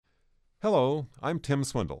Hello, I'm Tim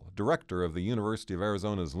Swindle, Director of the University of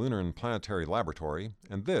Arizona's Lunar and Planetary Laboratory,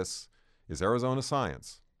 and this is Arizona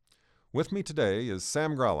Science. With me today is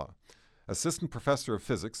Sam Gralla, Assistant Professor of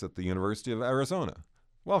Physics at the University of Arizona.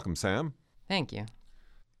 Welcome, Sam. Thank you.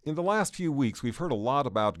 In the last few weeks, we've heard a lot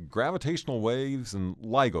about gravitational waves and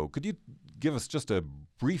LIGO. Could you give us just a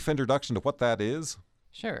brief introduction to what that is?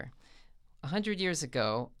 Sure. 100 years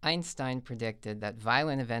ago, Einstein predicted that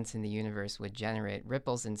violent events in the universe would generate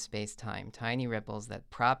ripples in space-time, tiny ripples that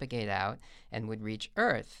propagate out and would reach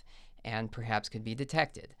Earth and perhaps could be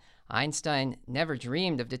detected. Einstein never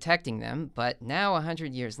dreamed of detecting them, but now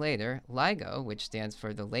 100 years later, LIGO, which stands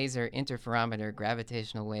for the Laser Interferometer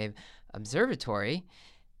Gravitational Wave Observatory,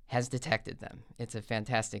 has detected them. It's a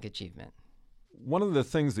fantastic achievement. One of the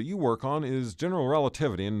things that you work on is general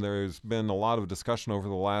relativity, and there's been a lot of discussion over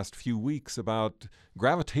the last few weeks about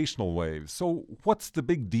gravitational waves. So what's the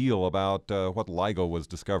big deal about what LIGO was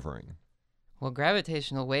discovering? Well,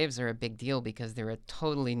 gravitational waves are a big deal because they're a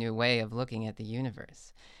totally new way of looking at the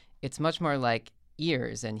universe. It's much more like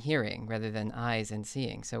ears and hearing rather than eyes and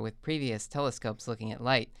seeing. So with previous telescopes looking at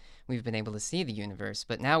light, we've been able to see the universe.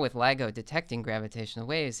 But now with LIGO detecting gravitational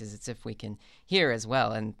waves, it's as if we can hear as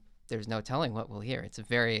well, and there's no telling what we'll hear. It's a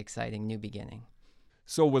very exciting new beginning.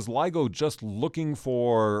 So was LIGO just looking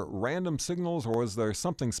for random signals, or was there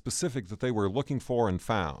something specific that they were looking for and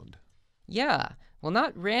found? Yeah, well,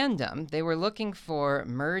 not random. They were looking for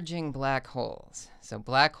merging black holes. So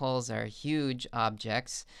black holes are huge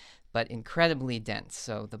objects, but incredibly dense.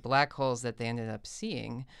 So the black holes that they ended up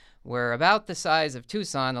seeing were about the size of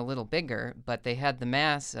Tucson, a little bigger, but they had the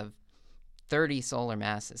mass of 30 solar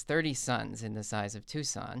masses, 30 suns in the size of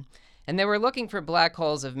Tucson. And they were looking for black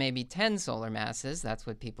holes of maybe 10 solar masses. That's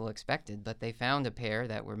what people expected. But they found a pair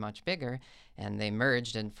that were much bigger, and they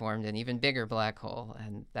merged and formed an even bigger black hole.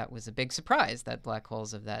 And that was a big surprise that black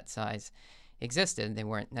holes of that size existed. They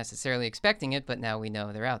weren't necessarily expecting it, but now we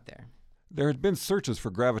know they're out there. There had been searches for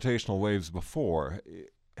gravitational waves before.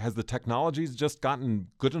 Has the technologies just gotten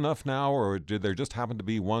good enough now, or did there just happen to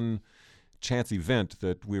be one chance event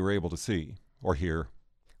that we were able to see or hear?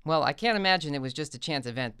 Well, I can't imagine it was just a chance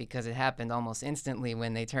event because it happened almost instantly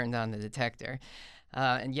when they turned on the detector.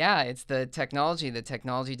 And yeah, it's the technology. The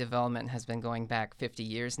technology development has been going back 50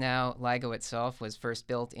 years now. LIGO itself was first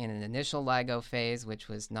built in an initial LIGO phase, which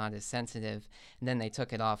was not as sensitive. And then they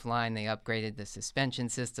took it offline. They upgraded the suspension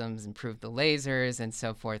systems, improved the lasers, and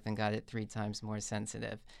so forth, and got it 3 times more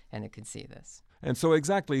sensitive. And it could see this. And so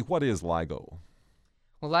exactly what is LIGO?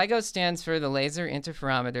 Well, LIGO stands for the Laser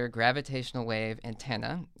Interferometer Gravitational Wave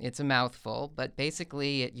Antenna. It's a mouthful, but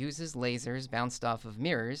basically it uses lasers bounced off of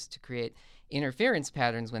mirrors to create interference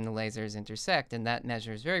patterns when the lasers intersect, and that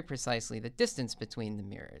measures very precisely the distance between the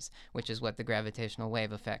mirrors, which is what the gravitational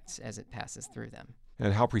wave affects as it passes through them.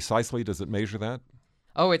 And how precisely does it measure that?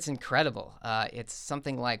 Oh, it's incredible. It's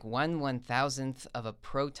something like 1/1000th of a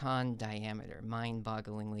proton diameter,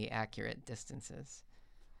 mind-bogglingly accurate distances.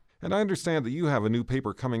 And I understand that you have a new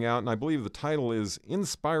paper coming out, and I believe the title is In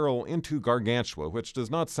Spiral into Gargantua, which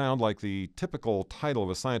does not sound like the typical title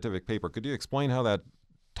of a scientific paper. Could you explain how that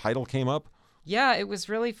title came up? Yeah, it was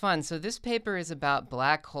really fun. So this paper is about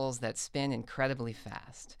black holes that spin incredibly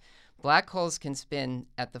fast. Black holes can spin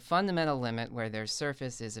at the fundamental limit where their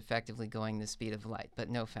surface is effectively going the speed of light, but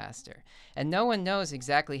no faster. And no one knows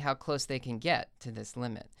exactly how close they can get to this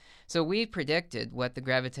limit. So we predicted what the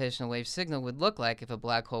gravitational wave signal would look like if a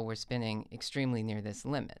black hole were spinning extremely near this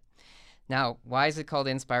limit. Now, why is it called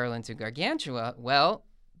In Spiral into Gargantua? Well,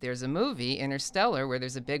 there's a movie, Interstellar, where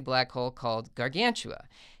there's a big black hole called Gargantua.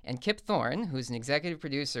 And Kip Thorne, who's an executive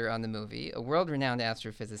producer on the movie, a world-renowned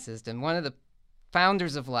astrophysicist, and one of the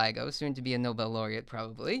founders of LIGO, soon to be a Nobel laureate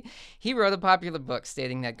probably, he wrote a popular book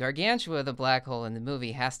stating that Gargantua, the black hole in the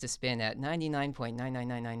movie, has to spin at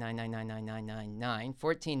 99.99999999999,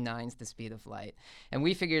 14 nines the speed of light. And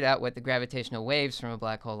we figured out what the gravitational waves from a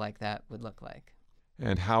black hole like that would look like.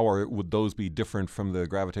 And how would those be different from the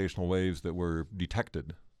gravitational waves that were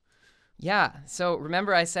detected? Yeah, so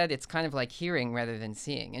remember I said it's kind of like hearing rather than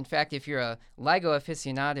seeing. In fact, if you're a LIGO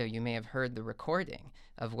aficionado, you may have heard the recording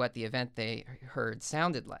of what the event they heard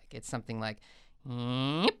sounded like. It's something like,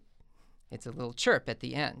 "Yip." It's a little chirp at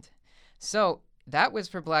the end. So that was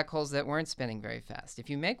for black holes that weren't spinning very fast. If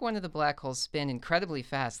you make one of the black holes spin incredibly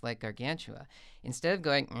fast like Gargantua, instead of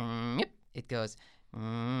going, "Yip," it goes,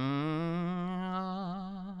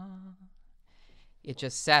 it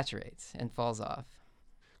just saturates and falls off.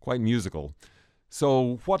 Quite musical.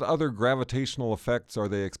 So what other gravitational effects are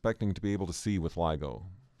they expecting to be able to see with LIGO?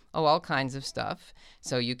 Oh, all kinds of stuff.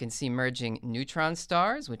 So you can see merging neutron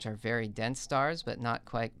stars, which are very dense stars, but not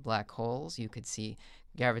quite black holes. You could see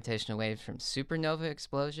gravitational waves from supernova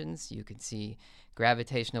explosions. You can see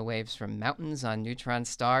gravitational waves from mountains on neutron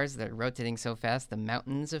stars that are rotating so fast the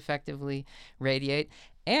mountains effectively radiate.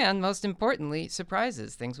 And most importantly,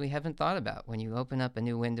 surprises, things we haven't thought about. When you open up a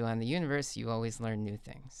new window on the universe, you always learn new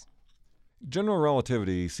things. General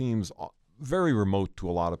relativity seems very remote to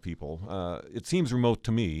a lot of people. It seems remote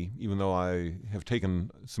to me, even though I have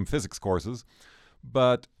taken some physics courses.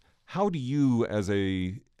 But how do you, as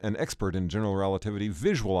an expert in general relativity,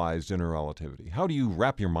 visualize general relativity? How do you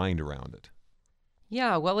wrap your mind around it?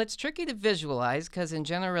 Yeah, well, it's tricky to visualize because in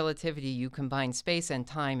general relativity, you combine space and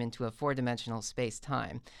time into a four-dimensional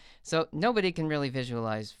space-time. So nobody can really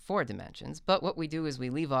visualize four dimensions, but what we do is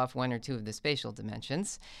we leave off one or two of the spatial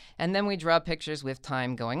dimensions, and then we draw pictures with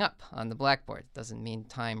time going up on the blackboard. Doesn't mean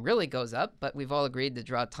time really goes up, but we've all agreed to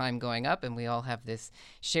draw time going up, and we all have this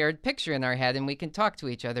shared picture in our head, and we can talk to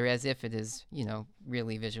each other as if it is,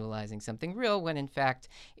 really visualizing something real, when in fact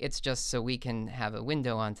it's just so we can have a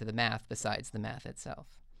window onto the math besides the math itself.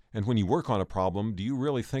 And when you work on a problem, do you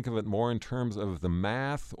really think of it more in terms of the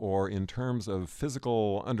math or in terms of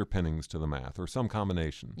physical underpinnings to the math, or some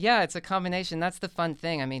combination? Yeah, it's a combination. That's the fun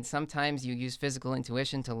thing. I mean, sometimes you use physical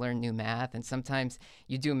intuition to learn new math, and sometimes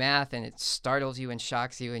you do math and it startles you and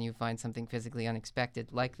shocks you and you find something physically unexpected,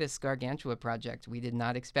 like this Gargantua project. We did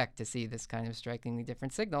not expect to see this kind of strikingly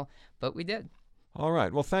different signal, but we did. All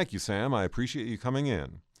right. Well, thank you, Sam. I appreciate you coming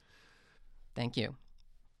in. Thank you.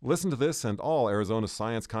 Listen to this and all Arizona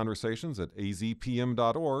Science conversations at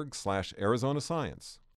azpm.org/ArizonaScience.